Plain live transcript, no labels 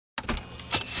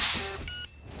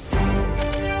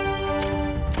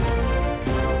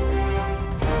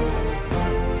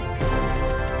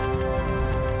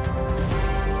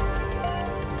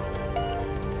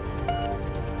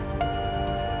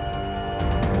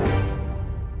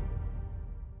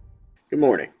Good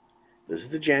morning. This is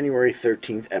the January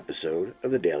 13th episode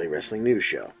of the Daily Wrestling News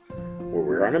Show, where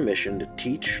we're on a mission to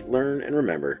teach, learn, and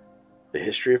remember the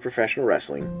history of professional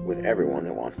wrestling with everyone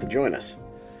that wants to join us.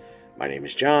 My name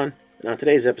is John, and on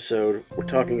today's episode, we're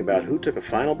talking about who took a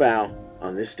final bow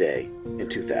on this day in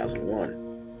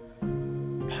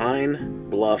 2001. Pine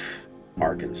Bluff,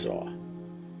 Arkansas.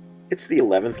 It's the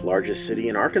 11th largest city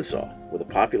in Arkansas, with a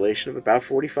population of about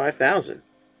 45,000.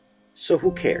 So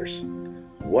who cares?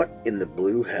 What in the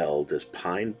blue hell does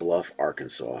Pine Bluff,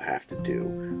 Arkansas have to do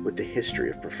with the history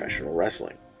of professional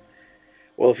wrestling?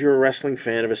 Well, if you're a wrestling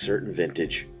fan of a certain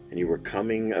vintage and you were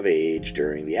coming of age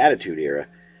during the Attitude Era,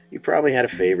 you probably had a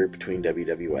favorite between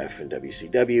WWF and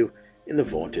WCW in the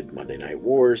vaunted Monday Night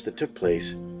Wars that took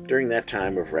place during that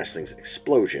time of wrestling's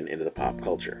explosion into the pop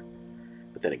culture.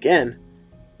 But then again,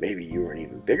 maybe you were an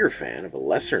even bigger fan of a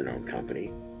lesser-known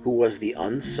company who was the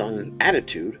unsung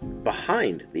attitude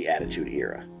behind the Attitude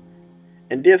Era.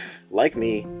 And if, like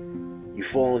me, you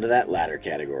fall into that latter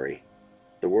category,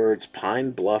 the words Pine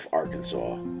Bluff,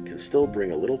 Arkansas can still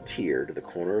bring a little tear to the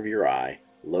corner of your eye,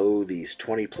 lo these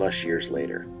 20-plus years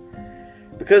later.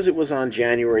 Because it was on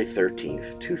January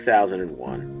 13th,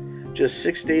 2001, just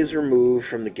 6 days removed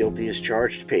from the Guilty as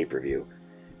Charged pay-per-view,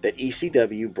 that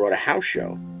ECW brought a house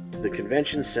show to the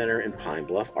Convention Center in Pine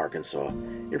Bluff, Arkansas,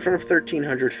 in front of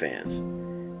 1,300 fans,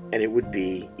 and it would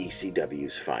be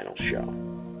ECW's final show.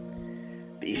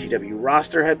 The ECW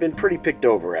roster had been pretty picked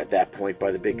over at that point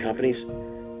by the big companies.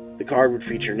 The card would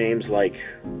feature names like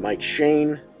Mike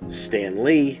Shane, Stan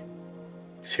Lee,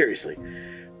 seriously,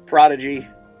 Prodigy,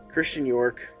 Christian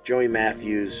York, Joey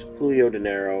Matthews, Julio De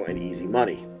Niro, and Easy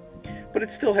Money. But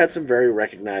it still had some very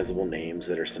recognizable names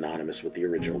that are synonymous with the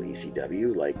original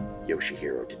ECW, like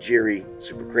Yoshihiro Tajiri,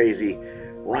 Super Crazy,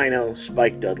 Rhino,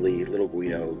 Spike Dudley, Little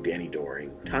Guido, Danny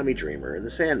Doring, Tommy Dreamer, and the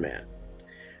Sandman.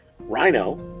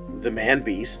 Rhino, the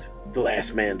man-beast, the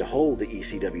last man to hold the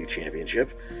ECW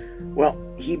championship, well,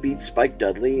 he beat Spike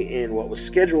Dudley in what was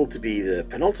scheduled to be the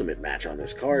penultimate match on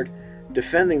this card,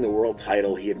 defending the world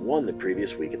title he had won the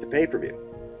previous week at the pay-per-view.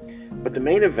 But the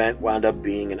main event wound up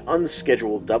being an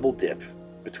unscheduled double dip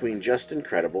between Justin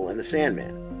Credible and the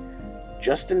Sandman.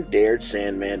 Justin dared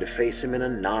Sandman to face him in a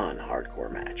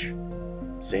non-hardcore match.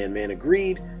 Sandman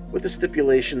agreed with the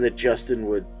stipulation that Justin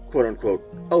would, quote-unquote,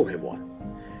 owe him one.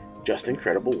 Justin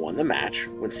Credible won the match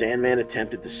when Sandman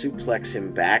attempted to suplex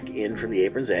him back in from the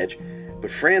apron's edge, but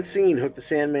Francine hooked the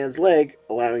Sandman's leg,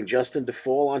 allowing Justin to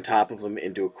fall on top of him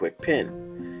into a quick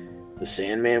pin. The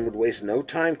Sandman would waste no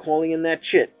time calling in that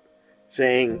chit,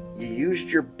 saying, "You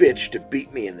used your bitch to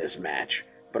beat me in this match,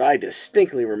 but I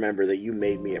distinctly remember that you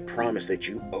made me a promise that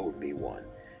you owed me one,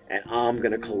 and I'm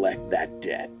gonna collect that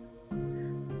debt."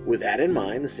 With that in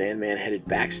mind, the Sandman headed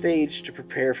backstage to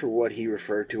prepare for what he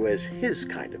referred to as his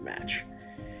kind of match.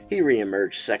 He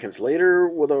re-emerged seconds later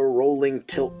with a rolling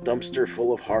tilt dumpster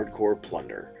full of hardcore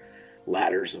plunder,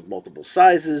 ladders of multiple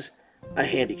sizes, a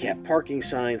handicap parking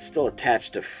sign still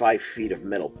attached to 5 feet of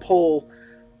metal pole,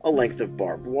 a length of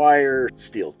barbed wire,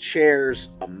 steel chairs,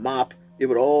 a mop. It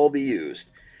would all be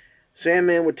used.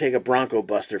 Sandman would take a Bronco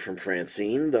Buster from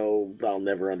Francine, though I'll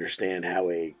never understand how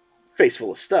a face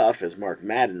full of stuff, as Mark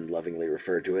Madden lovingly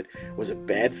referred to it, was a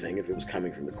bad thing if it was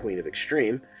coming from the Queen of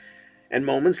Extreme. And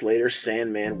moments later,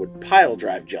 Sandman would pile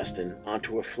drive Justin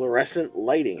onto a fluorescent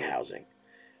lighting housing.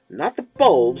 Not the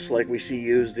bulbs like we see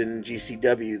used in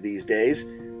GCW these days,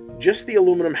 just the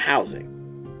aluminum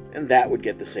housing. And that would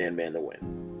get the Sandman the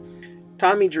win.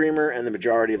 Tommy Dreamer and the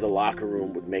majority of the locker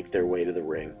room would make their way to the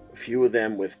ring, a few of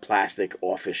them with plastic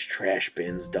office trash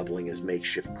bins doubling as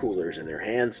makeshift coolers in their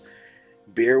hands.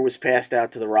 Beer was passed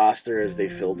out to the roster as they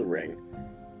filled the ring.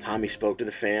 Tommy spoke to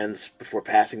the fans before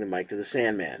passing the mic to the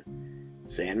Sandman.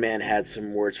 Sandman had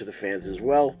some words for the fans as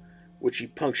well, which he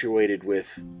punctuated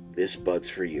with, "This Bud's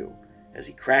for you," as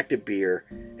he cracked a beer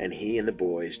and he and the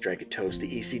boys drank a toast to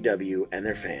ECW and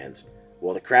their fans,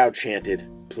 while the crowd chanted,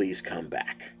 "Please come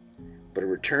back." But a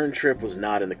return trip was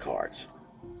not in the cards.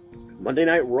 Monday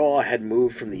Night Raw had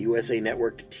moved from the USA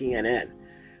Network to TNN,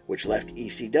 which left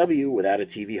ECW without a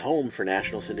TV home for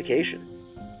national syndication.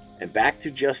 And back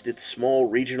to just its small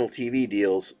regional TV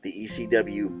deals, the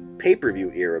ECW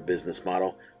pay-per-view era business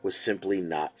model was simply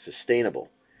not sustainable.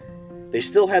 They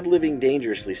still had Living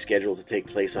Dangerously scheduled to take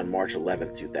place on March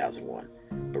 11, 2001,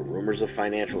 but rumors of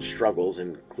financial struggles,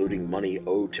 including money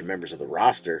owed to members of the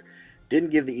roster,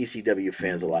 didn't give the ECW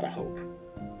fans a lot of hope.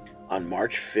 On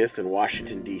March 5th in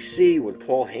Washington, D.C., when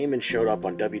Paul Heyman showed up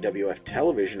on WWF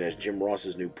television as Jim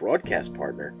Ross's new broadcast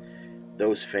partner,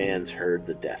 those fans heard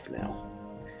the death knell.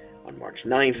 On March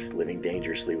 9th, Living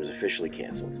Dangerously was officially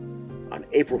canceled. On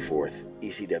April 4th,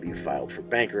 ECW filed for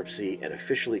bankruptcy and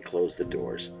officially closed the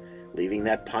doors, leaving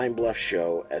that Pine Bluff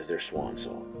show as their swan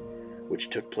song, which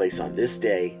took place on this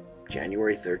day,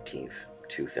 January 13th,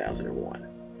 2001.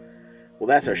 Well,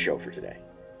 that's our show for today.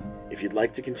 If you'd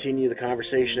like to continue the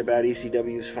conversation about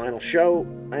ECW's final show,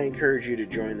 I encourage you to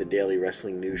join the Daily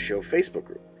Wrestling News Show Facebook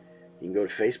group. You can go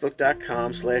to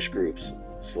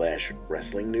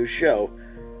facebook.com/groups/Wrestling News Show,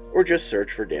 or just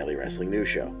search for Daily Wrestling News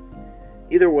Show.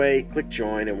 Either way, click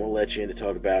join and we'll let you in to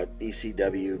talk about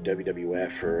ECW,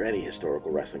 WWF, or any historical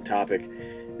wrestling topic.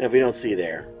 And if we don't see you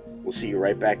there, we'll see you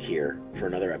right back here for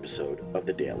another episode of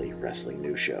the Daily Wrestling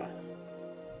News Show.